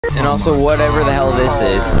And also whatever the hell this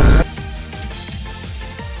is.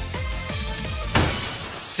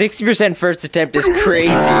 60% first attempt is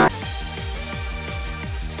crazy.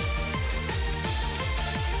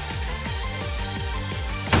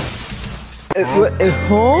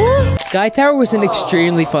 Sky Tower was an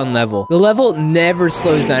extremely fun level. The level never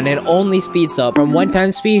slows down and only speeds up from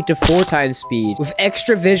 1x speed to 4x speed, with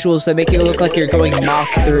extra visuals that make it look like you're going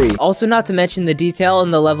Mach 3. Also, not to mention the detail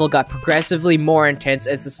in the level got progressively more intense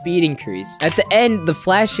as the speed increased. At the end, the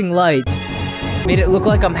flashing lights made it look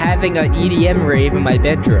like I'm having an EDM rave in my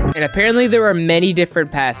bedroom. And apparently there are many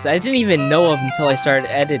different paths I didn't even know of until I started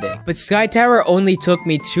editing. But Sky Tower only took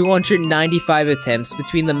me 295 attempts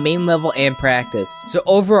between the main level and practice. So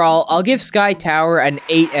overall, I'll give Sky Tower an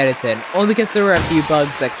 8 out of 10, only because there were a few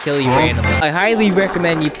bugs that kill you randomly. I highly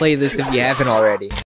recommend you play this if you haven't already.